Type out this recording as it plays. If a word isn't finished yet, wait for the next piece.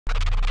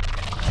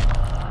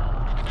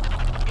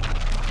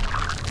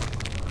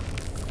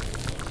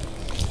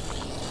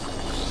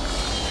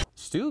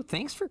Stu,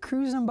 thanks for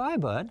cruising by,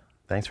 bud.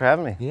 Thanks for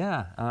having me.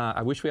 Yeah,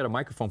 I wish we had a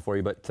microphone for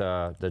you, but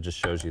that just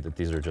shows you that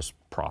these are just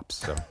props,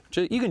 so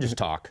you can just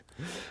talk.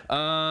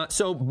 Real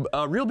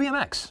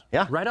BMX,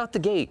 yeah, right out the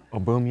gate.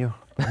 I'll boom you.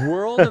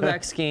 World of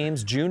X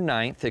Games, June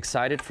 9th,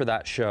 excited for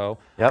that show.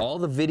 Yep. All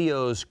the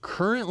videos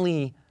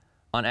currently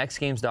on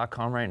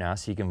xgames.com right now,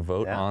 so you can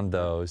vote on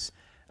those.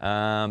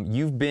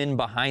 You've been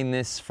behind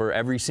this for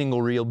every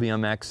single Real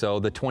BMX, so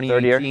the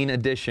 2018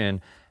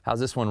 edition, how's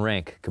this one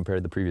rank compared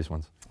to the previous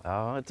ones?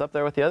 Oh, it's up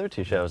there with the other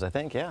two shows, I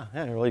think. Yeah,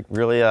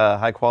 really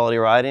high quality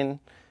riding,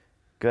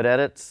 good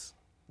edits,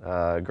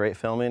 great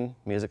filming,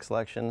 music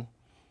selection.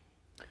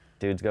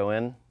 Dudes go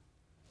in.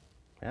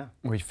 Yeah.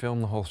 We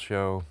filmed the whole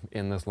show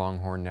in this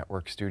Longhorn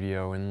Network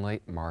studio in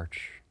late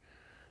March,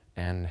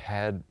 and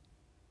had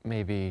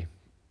maybe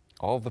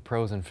all of the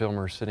pros and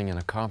filmers sitting in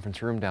a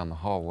conference room down the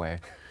hallway,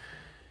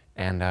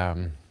 and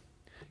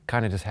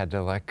kind of just had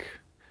to like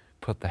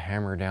put the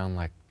hammer down,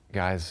 like,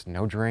 guys,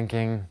 no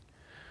drinking.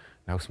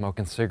 No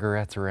smoking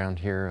cigarettes around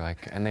here,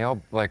 like, and they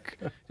all like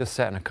just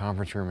sat in a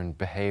conference room and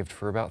behaved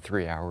for about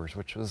 3 hours,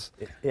 which was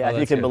if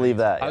you can believe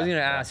that. I was going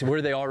to ask,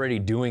 were they already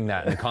doing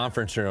that in the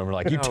conference room? We're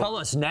like, you tell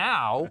us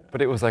now.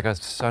 But it was like a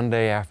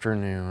Sunday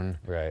afternoon.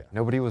 Right.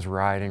 Nobody was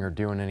riding or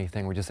doing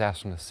anything. We just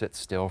asked them to sit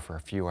still for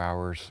a few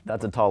hours.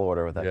 That's a tall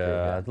order with that crew.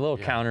 Yeah, a little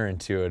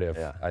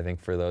counterintuitive, I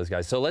think, for those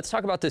guys. So let's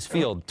talk about this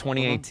field,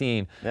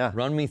 2018. Yeah.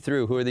 Run me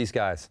through. Who are these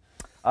guys?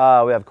 We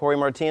have Corey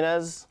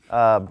Martinez,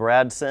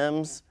 Brad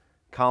Sims,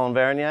 Colin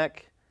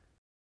Verniak,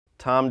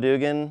 Tom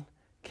Dugan,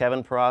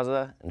 Kevin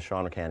Peraza, and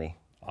Sean Ricani.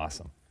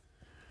 Awesome.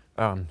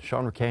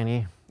 Sean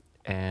Ricani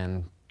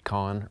and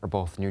Colin are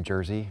both New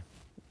Jersey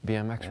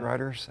BMX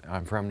riders.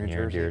 I'm from New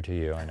Jersey. Near dear to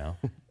you, I know.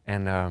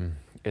 And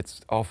it's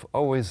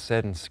always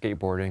said in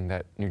skateboarding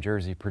that New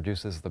Jersey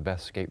produces the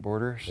best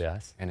skateboarders.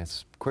 Yes. And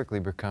it's quickly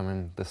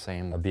becoming the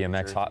same. A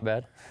BMX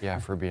hotbed? Yeah,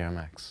 for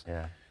BMX.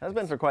 Yeah, that's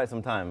been for quite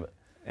some time.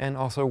 And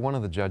also, one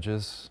of the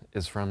judges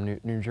is from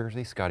New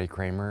Jersey, Scotty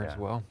Kramer as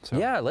well. So.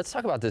 Yeah, let's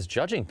talk about this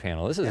judging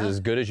panel. This is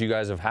as good as you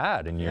guys have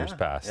had in years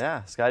past.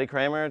 Yeah, Scotty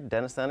Kramer,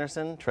 Dennis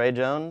Anderson, Trey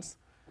Jones,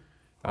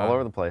 all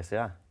over the place,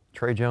 yeah.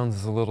 Trey Jones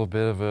is a little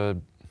bit of a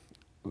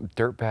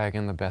dirtbag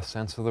in the best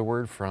sense of the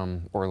word,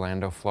 from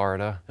Orlando,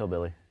 Florida.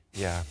 Hillbilly.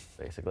 Yeah.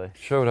 Basically.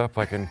 Showed up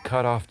like in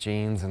cut-off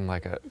jeans and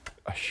like a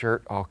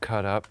shirt all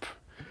cut up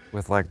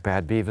with like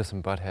Bad Beavis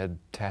and Butthead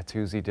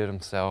tattoos he did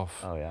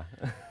himself. Oh, yeah.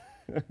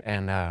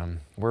 And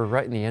we're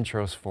writing the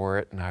intros for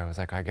it, and I was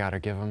like, I gotta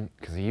give him,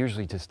 because he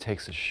usually just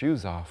takes his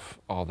shoes off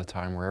all the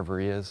time wherever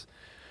he is.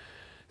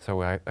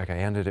 So I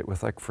ended it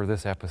with, like, for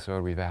this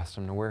episode, we've asked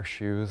him to wear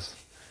shoes.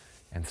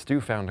 And Stu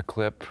found a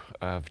clip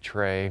of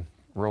Trey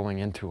rolling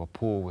into a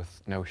pool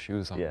with no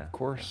shoes on, of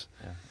course.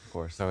 Yeah, of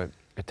course. So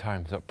it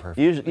times up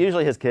perfectly.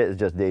 Usually his kit is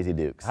just Daisy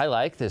Dukes. I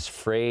like this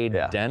frayed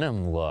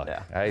denim look.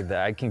 Yeah.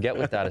 I can get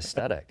with that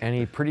aesthetic. And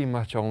he pretty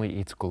much only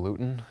eats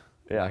gluten.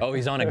 Yeah. Oh,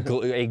 he's on a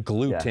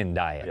gluten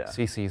diet. Yeah.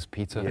 CC's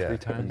pizza 3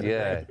 times.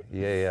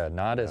 Yeah.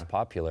 Not as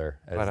popular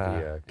as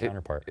the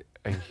counterpart.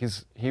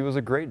 He was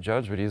a great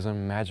judge, but he's a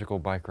magical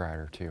bike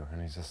rider too,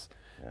 and he's just,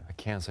 I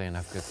can't say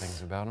enough good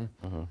things about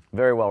him.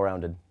 Very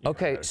well-rounded.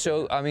 Okay,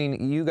 so I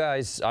mean, you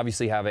guys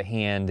obviously have a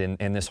hand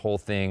in this whole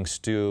thing.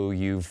 Stu,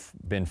 you've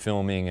been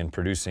filming and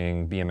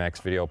producing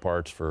BMX video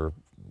parts for,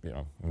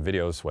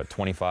 videos, what,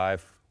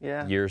 25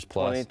 years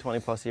plus? 20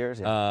 plus years,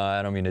 yeah.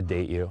 I don't mean to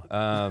date you.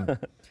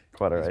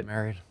 Quite all right. He's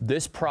married.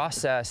 This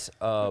process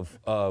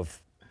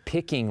of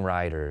picking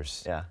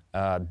riders,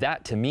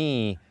 that to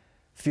me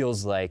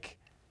feels like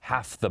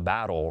half the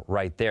battle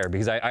right there,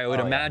 because I would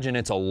imagine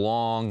it's a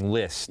long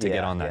list to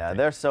get on that thing.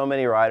 There's so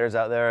many riders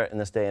out there in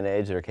this day and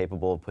age that are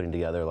capable of putting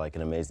together like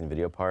an amazing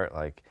video part.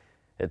 Like,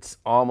 it's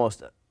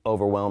almost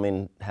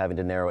overwhelming having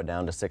to narrow it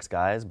down to 6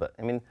 guys, but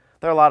I mean,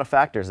 there are a lot of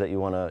factors that you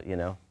want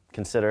to,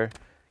 consider.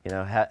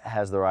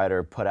 Has the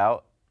rider put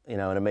out,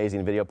 an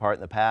amazing video part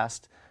in the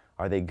past?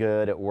 Are they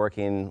good at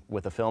working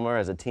with a filmer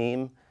as a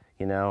team?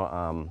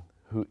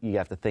 Who you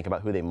have to think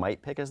about who they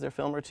might pick as their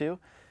filmer too,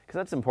 because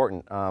that's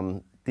important.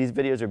 These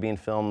videos are being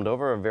filmed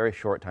over a very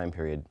short time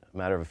period, a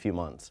matter of a few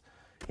months.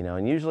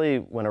 And usually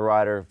when a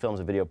rider films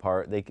a video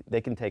part,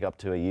 they can take up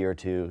to a year or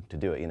 2 to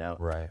do it.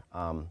 Right.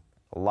 A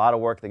lot of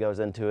work that goes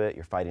into it.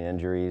 You're fighting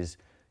injuries.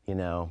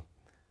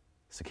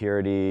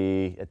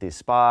 Security at these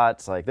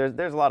spots. Like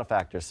there's a lot of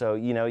factors. So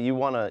you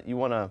wanna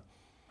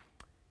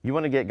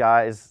get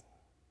guys.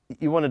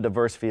 You want a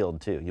diverse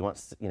field too. You want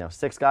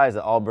 6 guys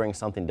that all bring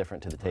something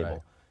different to the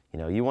table.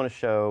 Right. You want to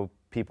show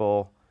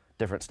people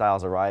different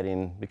styles of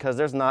riding, because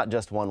there's not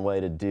just one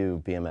way to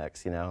do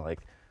BMX.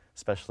 Like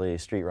especially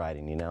street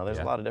riding. There's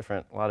a lot of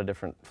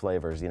different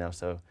flavors.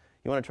 So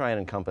you want to try and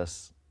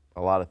encompass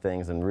a lot of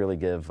things and really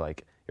give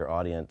like your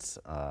audience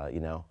a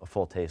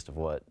full taste of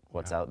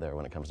what's out there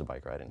when it comes to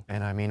bike riding.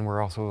 And I mean,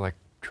 we're also like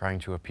trying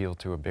to appeal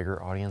to a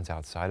bigger audience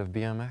outside of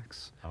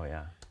BMX. Oh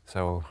yeah.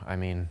 So I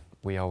mean,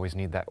 we always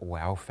need that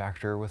wow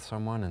factor with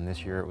someone, and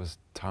this year it was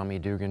Tommy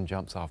Dugan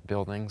jumps off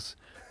buildings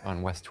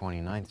on West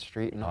 29th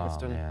Street in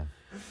Austin. Man.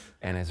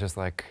 And it's just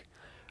like,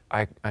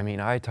 I mean,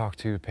 I talk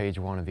to page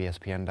one of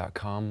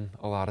ESPN.com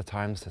a lot of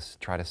times to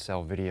try to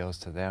sell videos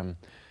to them,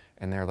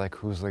 and they're like,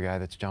 who's the guy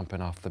that's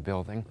jumping off the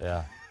building?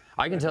 Yeah.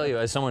 I can tell you,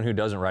 as someone who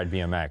doesn't ride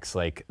BMX,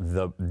 like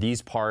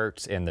these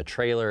parts and the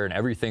trailer and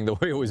everything, the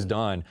way it was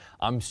done,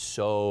 I'm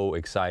so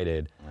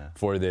excited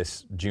for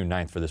this June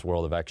 9th, for this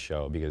World of X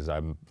show, because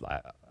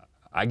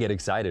I get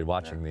excited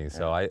watching these.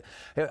 So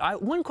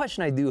one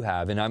question I do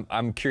have, and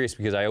I'm curious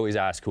because I always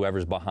ask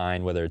whoever's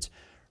behind, whether it's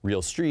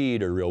Real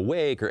Street or Real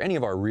Wake or any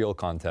of our real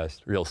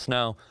contests, Real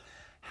Snow,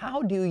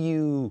 how do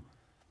you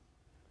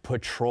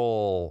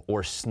patrol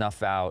or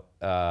snuff out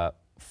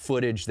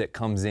footage that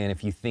comes in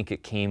if you think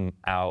it came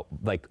out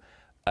like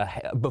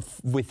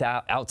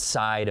without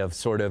outside of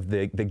sort of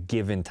the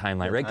given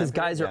timeline, right? Because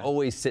guys are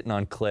always sitting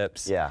on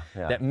clips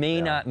that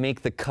may not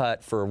make the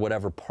cut for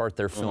whatever part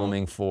they're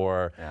filming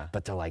for,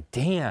 but they're like,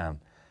 damn.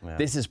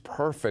 This is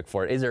perfect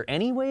for it. Is there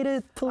any way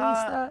to police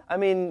that? I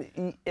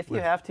mean, if you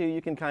have to,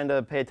 you can kind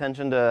of pay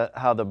attention to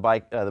how the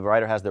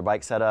rider has their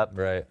bike set up,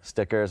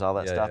 stickers, all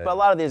that stuff. But a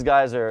lot of these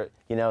guys are,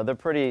 you know,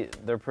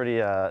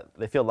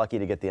 they feel lucky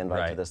to get the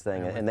invite to this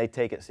thing, and they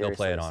take it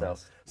seriously. They'll play it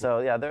honest.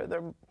 So yeah,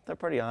 they're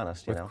pretty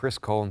honest. With Chris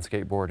Cole and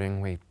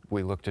skateboarding,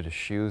 we looked at his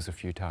shoes a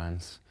few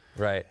times.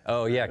 Right.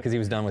 Oh yeah, because he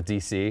was done with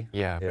DC.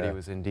 Yeah, but he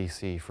was in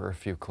DC for a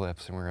few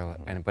clips, and we were,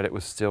 but it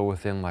was still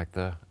within like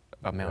a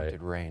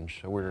mounted range,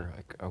 so we were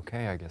like,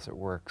 okay, I guess it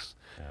works.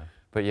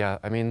 But yeah,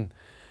 I mean,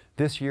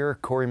 this year,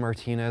 Corey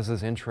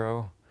Martinez's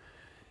intro,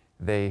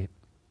 they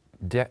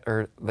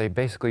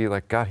basically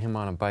like got him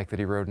on a bike that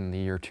he rode in the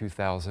year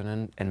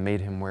 2000 and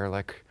made him wear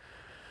like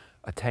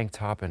a tank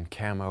top and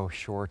camo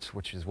shorts,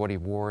 which is what he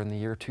wore in the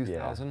year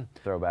 2000. Yeah,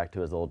 throwback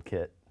to his old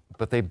kit.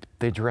 But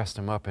they dressed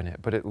him up in it,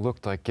 but it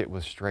looked like it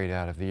was straight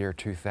out of the year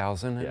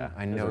 2000. And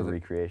I know it was a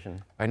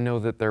recreation. I know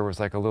that there was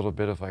like a little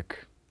bit of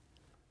like,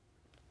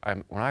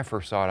 when I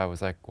first saw it, I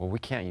was like, well, we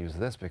can't use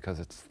this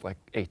because it's like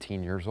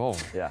 18 years old.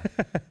 Yeah.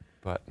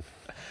 But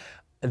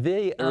I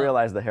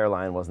realized the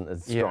hairline wasn't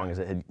as strong as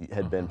it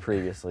had been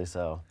previously,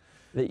 so.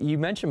 You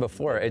mentioned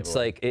before, it's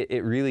like,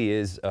 it really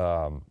is,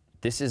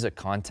 this is a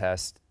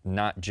contest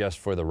not just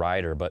for the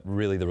rider, but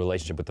really the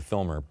relationship with the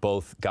filmer.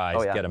 Both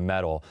guys get a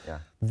medal.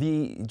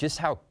 Just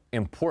how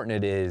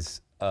important it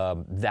is,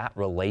 that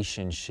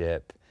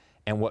relationship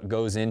and what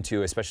goes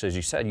into, especially as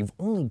you said, you've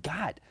only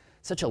got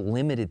such a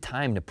limited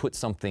time to put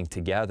something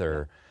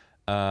together.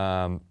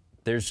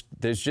 There's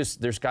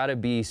got to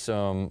be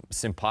some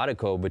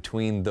simpatico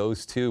between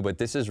those two, but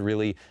this is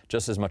really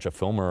just as much a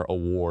filmer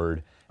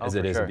award as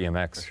it is a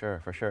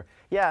BMX. For sure.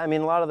 Yeah, I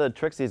mean, a lot of the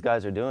tricks these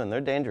guys are doing,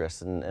 they're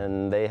dangerous,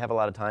 and they have a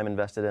lot of time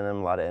invested in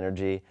them, a lot of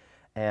energy.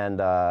 And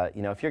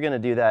you know, if you're going to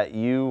do that,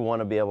 you want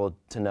to be able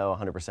to know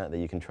 100% that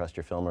you can trust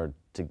your filmer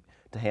to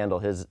handle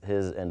his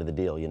end of the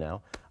deal, you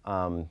know?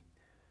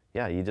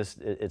 Yeah,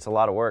 it's a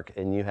lot of work,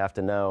 and you have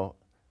to know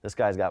this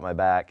guy's got my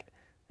back,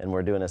 and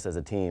we're doing this as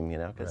a team, you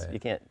know, because you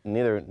can't,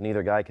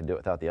 neither guy can do it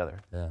without the other.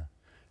 Yeah.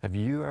 Have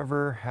you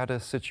ever had a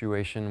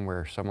situation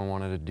where someone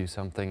wanted to do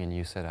something and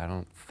you said, I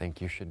don't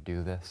think you should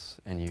do this,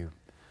 and you?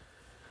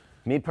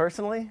 Me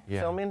personally,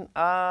 filming?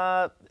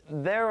 Like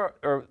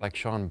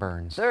Sean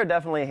Burns. There are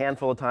definitely a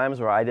handful of times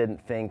where I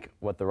didn't think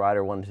what the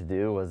rider wanted to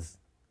do was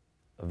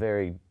a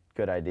very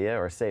good idea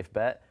or a safe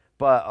bet.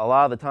 But a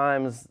lot of the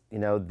times, you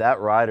know, that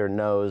rider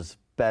knows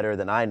better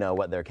than I know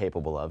what they're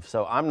capable of.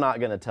 So I'm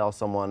not going to tell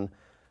someone,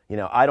 you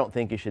know, I don't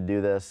think you should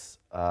do this.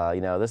 You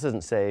know, this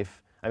isn't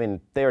safe. I mean,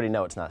 they already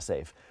know it's not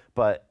safe.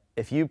 But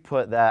if you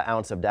put that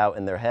ounce of doubt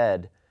in their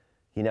head,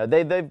 you know,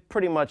 they've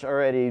pretty much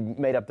already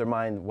made up their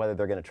mind whether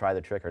they're going to try the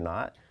trick or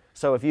not.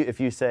 So if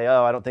you say,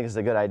 oh, I don't think it's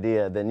a good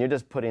idea, then you're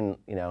just putting,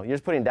 you know,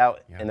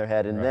 doubt in their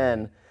head, and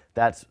then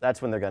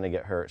that's when they're going to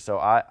get hurt. So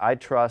I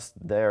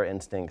trust their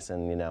instincts,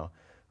 and you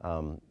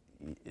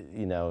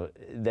know,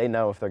 they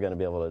know if they're going to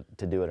be able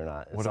to do it or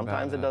not.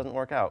 Sometimes it doesn't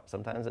work out.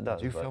 Sometimes it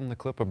does. Did you film the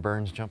clip of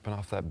Burns jumping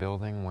off that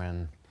building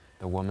when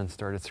the woman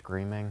started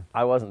screaming?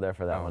 I wasn't there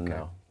for that one,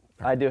 no.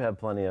 I do have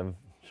plenty of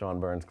Sean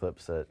Burns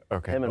clips that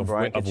him and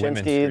Brian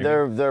Kaczynski,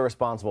 they're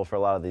responsible for a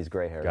lot of these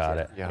gray hairs. Got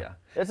it. Yeah.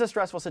 It's a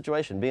stressful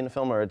situation. Being a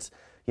filmer, it's,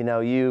 you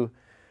know,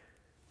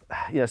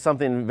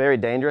 something very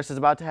dangerous is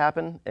about to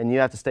happen, and you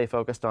have to stay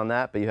focused on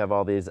that, but you have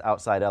all these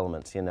outside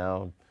elements, you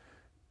know,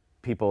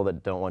 people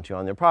that don't want you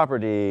on their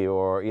property,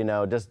 or, you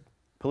know, just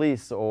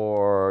police,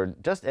 or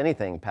just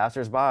anything,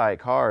 passersby,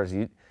 cars.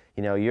 You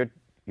know, you're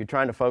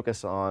trying to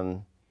focus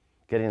on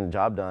getting the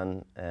job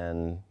done,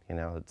 and, you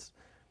know,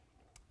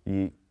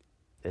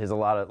 there's a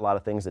lot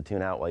of things to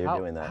tune out while you're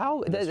doing that.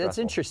 That's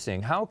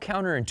interesting. How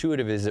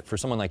counterintuitive is it for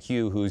someone like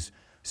you who's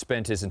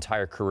spent his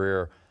entire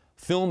career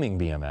filming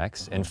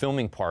BMX and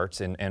filming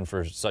parts, and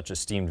for such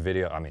esteemed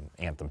video, I mean,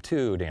 Anthem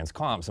 2, Dance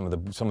Comp, some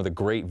of the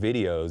great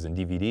videos and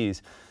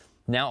DVDs,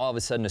 now all of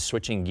a sudden is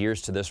switching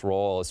gears to this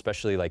role,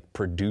 especially like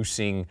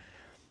producing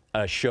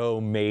a show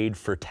made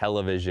for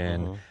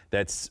television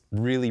that's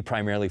really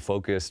primarily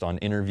focused on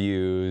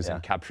interviews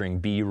and capturing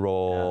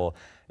B-roll.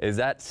 Is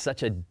that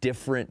such a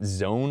different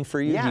zone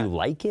for you? Do you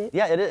like it?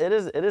 Yeah, it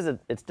is.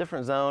 It's a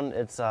different zone.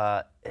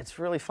 It's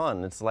really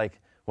fun. It's like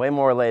way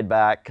more laid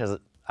back, because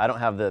I don't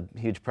have the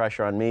huge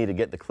pressure on me to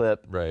get the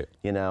clip. Right.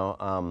 You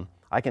know,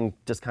 I can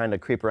just kind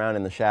of creep around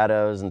in the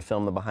shadows and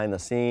film the behind the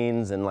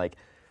scenes and like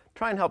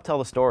try and help tell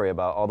the story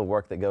about all the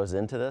work that goes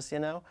into this, you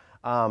know.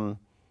 Oh,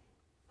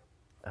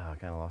 I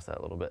kind of lost that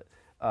a little bit.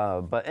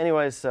 But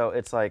anyways, so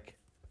it's like,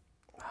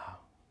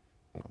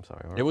 I'm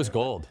sorry. It was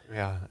gold.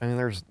 Yeah, I mean,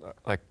 there's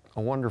like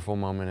a wonderful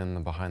moment in the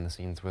behind the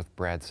scenes with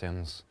Brad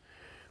Sims,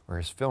 where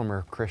his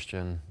filmer,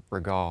 Christian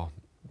Regal,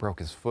 broke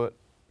his foot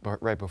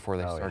right before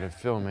they started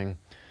filming.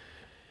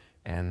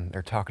 And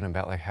they're talking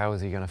about like, how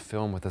is he gonna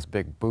film with this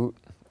big boot?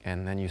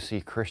 And then you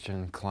see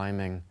Christian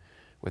climbing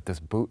with this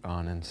boot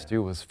on, and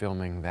Stu was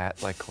filming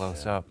that like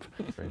close up,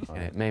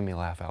 and it made me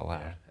laugh out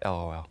loud.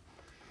 LOL.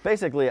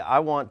 Basically, I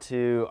want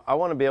to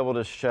be able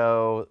to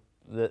show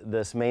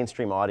this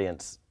mainstream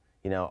audience,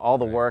 you know, all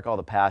the work, all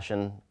the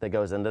passion that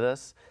goes into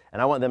this,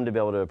 and I want them to be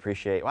able to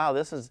appreciate, wow,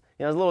 this is,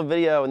 you know, it's a little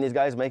video, and these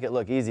guys make it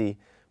look easy,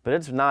 but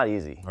it's not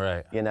easy.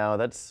 Right. You know,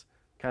 that's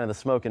kind of the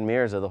smoke and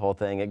mirrors of the whole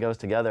thing. It goes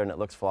together and it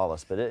looks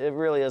flawless, but it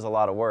really is a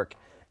lot of work.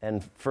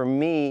 And for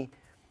me,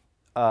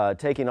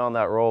 taking on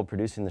that role,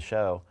 producing the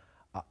show,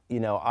 you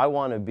know, I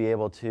want to be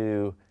able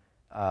to,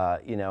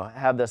 you know,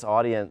 have this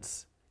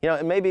audience, you know,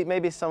 and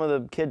maybe some of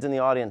the kids in the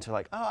audience are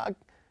like, oh,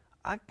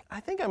 I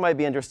think I might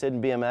be interested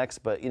in BMX,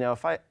 but, you know,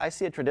 if I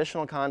see a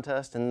traditional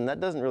contest and that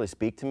doesn't really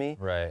speak to me,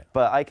 right.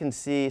 But I can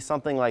see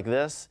something like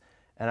this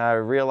and I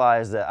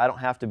realize that I don't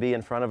have to be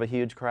in front of a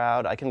huge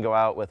crowd. I can go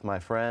out with my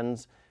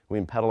friends. We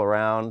can pedal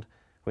around.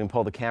 We can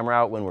pull the camera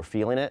out when we're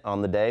feeling it,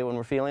 on the day when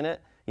we're feeling it.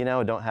 You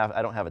know, I don't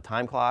have a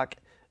time clock,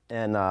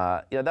 and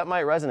you know, that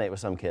might resonate with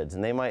some kids,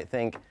 and they might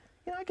think,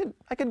 you know,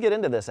 I could get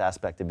into this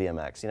aspect of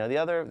BMX. You know, the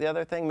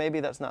other thing,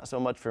 maybe that's not so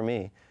much for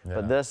me,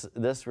 but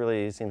this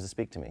really seems to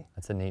speak to me.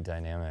 That's a neat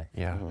dynamic.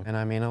 Yeah, and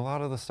I mean, a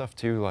lot of the stuff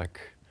too,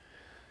 like,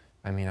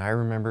 I mean, I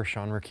remember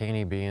Sean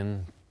Riccaney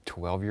being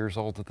 12 years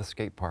old at the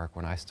skate park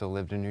when I still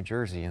lived in New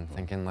Jersey, and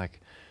thinking like,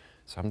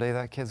 someday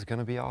that kid's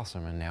gonna be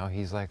awesome, and now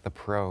he's like the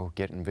pro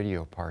getting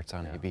video parts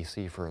on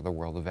ABC for the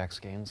World of X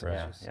Games.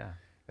 Right.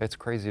 It's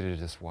crazy to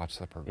just watch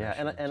the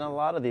progression. Yeah, and a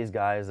lot of these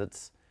guys,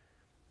 it's,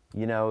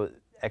 you know,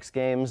 X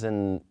Games,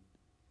 and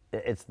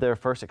it's their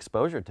first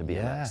exposure to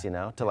BMX, you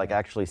know, to like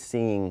actually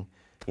seeing,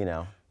 you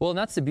know. Well, and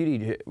that's the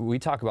beauty. We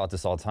talk about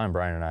this all the time,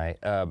 Brian and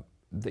I.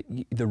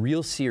 The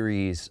Real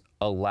Series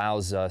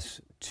allows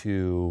us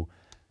to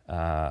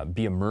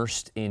be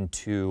immersed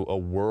into a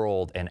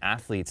world and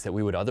athletes that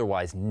we would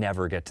otherwise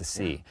never get to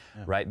see,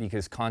 right?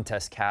 Because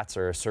contest cats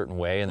are a certain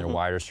way and they're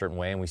wired a certain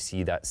way, and we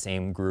see that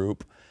same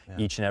group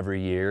each and every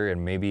year,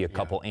 and maybe a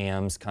couple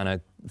AMs kind of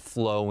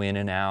flow in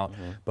and out,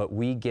 but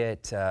we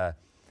get to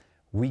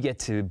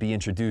be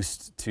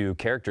introduced to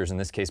characters, in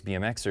this case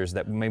BMXers,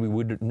 that maybe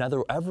would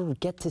never ever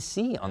get to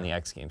see on the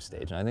X Games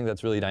stage. And I think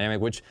that's really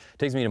dynamic, which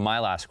takes me to my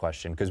last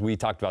question, because we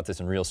talked about this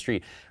in Real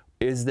Street.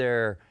 Is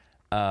there,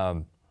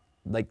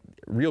 like,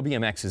 Real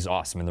BMX is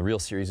awesome, and the Real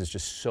Series is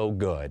just so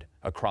good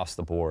across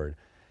the board.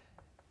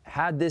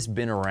 Had this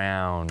been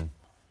around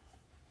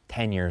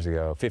 10 years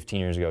ago, 15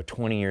 years ago,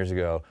 20 years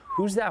ago,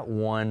 who's that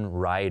one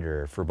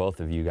rider for both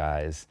of you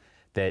guys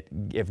that,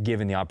 if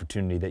given the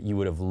opportunity, that you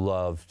would have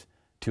loved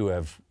to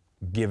have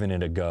given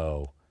it a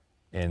go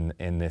in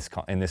this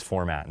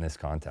format, in this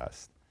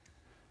contest?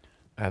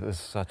 That is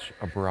such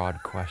a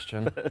broad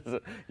question.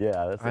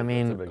 I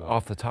mean, that's a big one.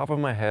 off the top of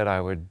my head,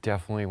 I would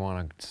definitely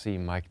want to see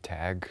Mike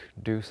Tagg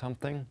do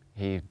something.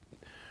 He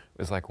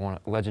was like one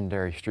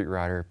legendary street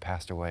rider,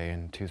 passed away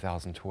in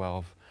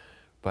 2012.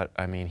 But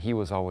I mean, he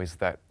was always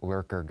that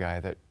lurker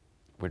guy that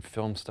would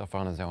film stuff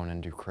on his own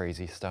and do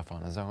crazy stuff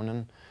on his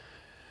own.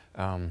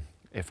 And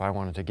if I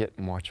wanted to get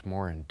much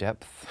more in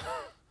depth,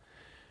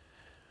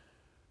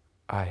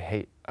 I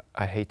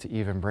hate to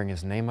even bring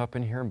his name up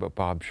in here, but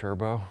Bob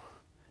Sherbo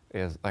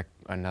is like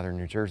another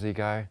New Jersey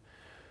guy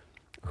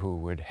who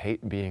would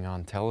hate being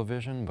on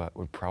television, but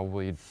would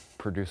probably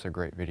produce a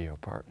great video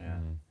part.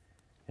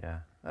 Yeah,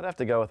 I'd have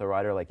to go with a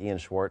rider like Ian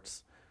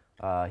Schwartz.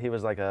 He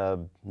was like a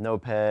no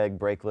peg,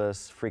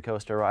 brakeless, free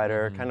coaster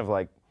rider, kind of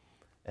like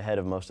ahead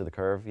of most of the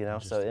curve, you know.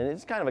 So, and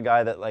he's kind of a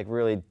guy that like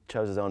really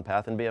chose his own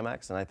path in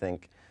BMX, and I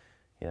think,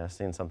 you know,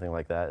 seeing something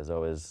like that is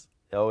always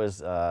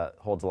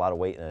holds a lot of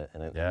weight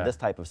in this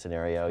type of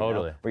scenario, you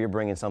know, where you're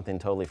bringing something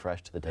totally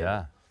fresh to the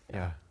table.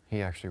 Yeah,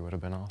 he actually would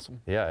have been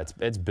awesome. Yeah,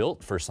 it's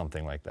built for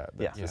something like that.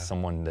 Just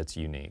someone that's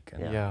unique.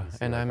 And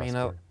and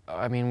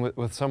I mean,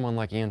 with someone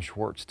like Ian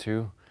Schwartz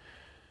too,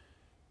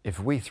 if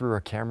we threw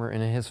a camera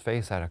in his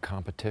face at a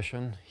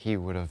competition, he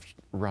would have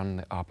run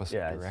the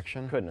opposite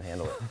direction. Couldn't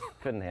handle it.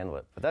 Couldn't handle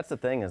it. But that's the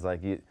thing, is like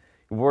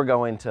we're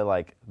going to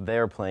like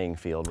their playing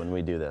field when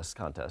we do this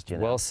contest, you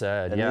know. Well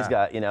said. And these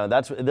guys, you know,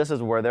 this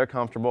is where they're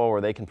comfortable,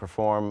 where they can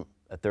perform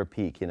at their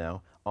peak, you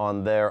know,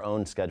 on their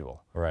own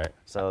schedule. Right.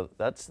 So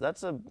that's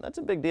a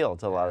big deal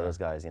to a lot of those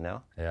guys, you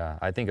know. Yeah,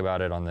 I think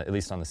about it at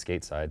least on the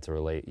skate side to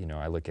relate. You know,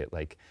 I look at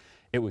like,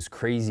 it was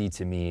crazy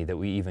to me that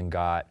we even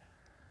got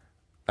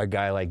a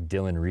guy like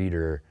Dylan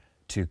Reeder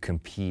to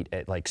compete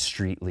at like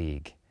Street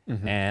League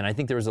And I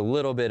think there was a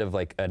little bit of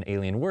like an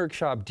Alien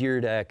Workshop,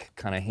 Deer Deck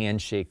kind of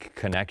handshake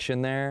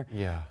connection there.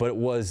 Yeah. But it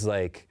was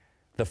like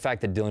the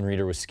fact that Dylan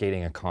Reeder was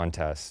skating a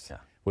contest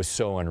was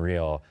so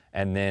unreal.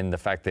 And then the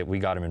fact that we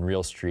got him in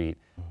Real Street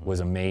was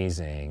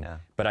amazing. Yeah.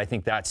 But I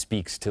think that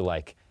speaks to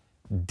like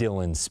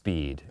Dylan's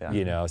speed,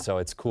 you know? So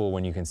it's cool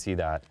when you can see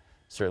that,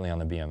 certainly on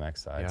the BMX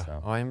side. Yeah.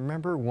 So. I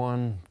remember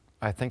one,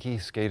 I think he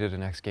skated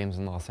in X Games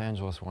in Los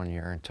Angeles one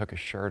year and took his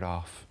shirt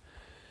off.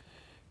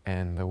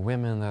 And the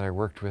women that I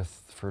worked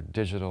with for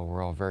digital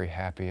were all very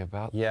happy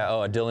about Yeah,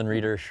 oh, a Dylan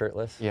Reeder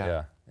shirtless?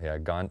 Yeah. Yeah,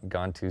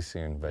 gone too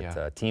soon.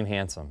 But Team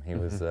Handsome, he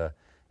was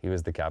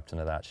the captain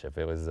of that ship.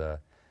 It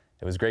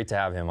was great to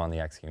have him on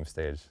the X Games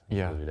stage.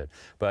 Yeah. We did.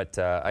 But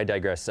I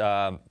digress.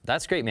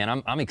 That's great,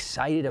 man. I'm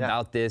excited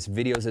about this.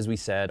 Videos, as we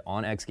said,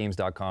 on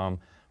xgames.com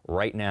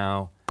right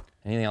now.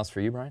 Anything else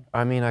for you, Brian?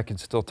 I mean, I could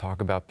still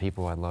talk about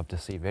people I'd love to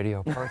see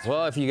video parts.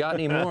 Well, if you got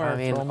any more. I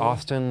mean,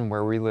 Austin,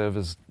 where we live,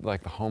 is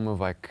like the home of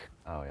like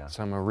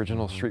some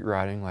original street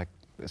riding. Like,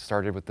 it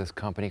started with this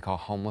company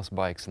called Homeless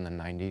Bikes in the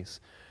 90s.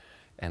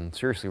 And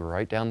seriously,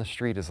 right down the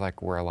street is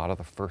like where a lot of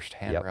the first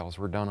handrails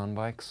were done on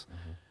bikes.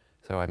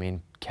 So, I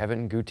mean,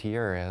 Kevin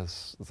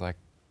Gutierrez is like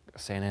a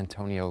San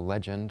Antonio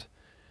legend.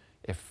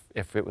 If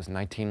it was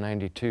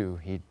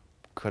 1992, he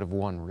could have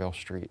won Real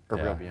Street or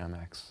Real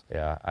BMX.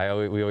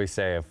 Yeah, we always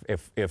say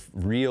if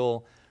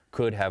Real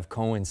could have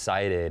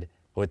coincided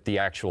with the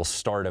actual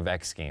start of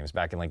X Games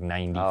back in like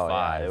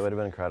 '95, it would have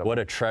been incredible. What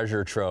a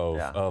treasure trove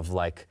of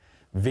like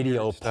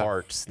video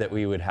parts that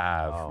we would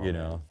have. You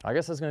know. I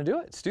guess that's gonna do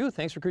it. Stu,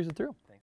 thanks for cruising through.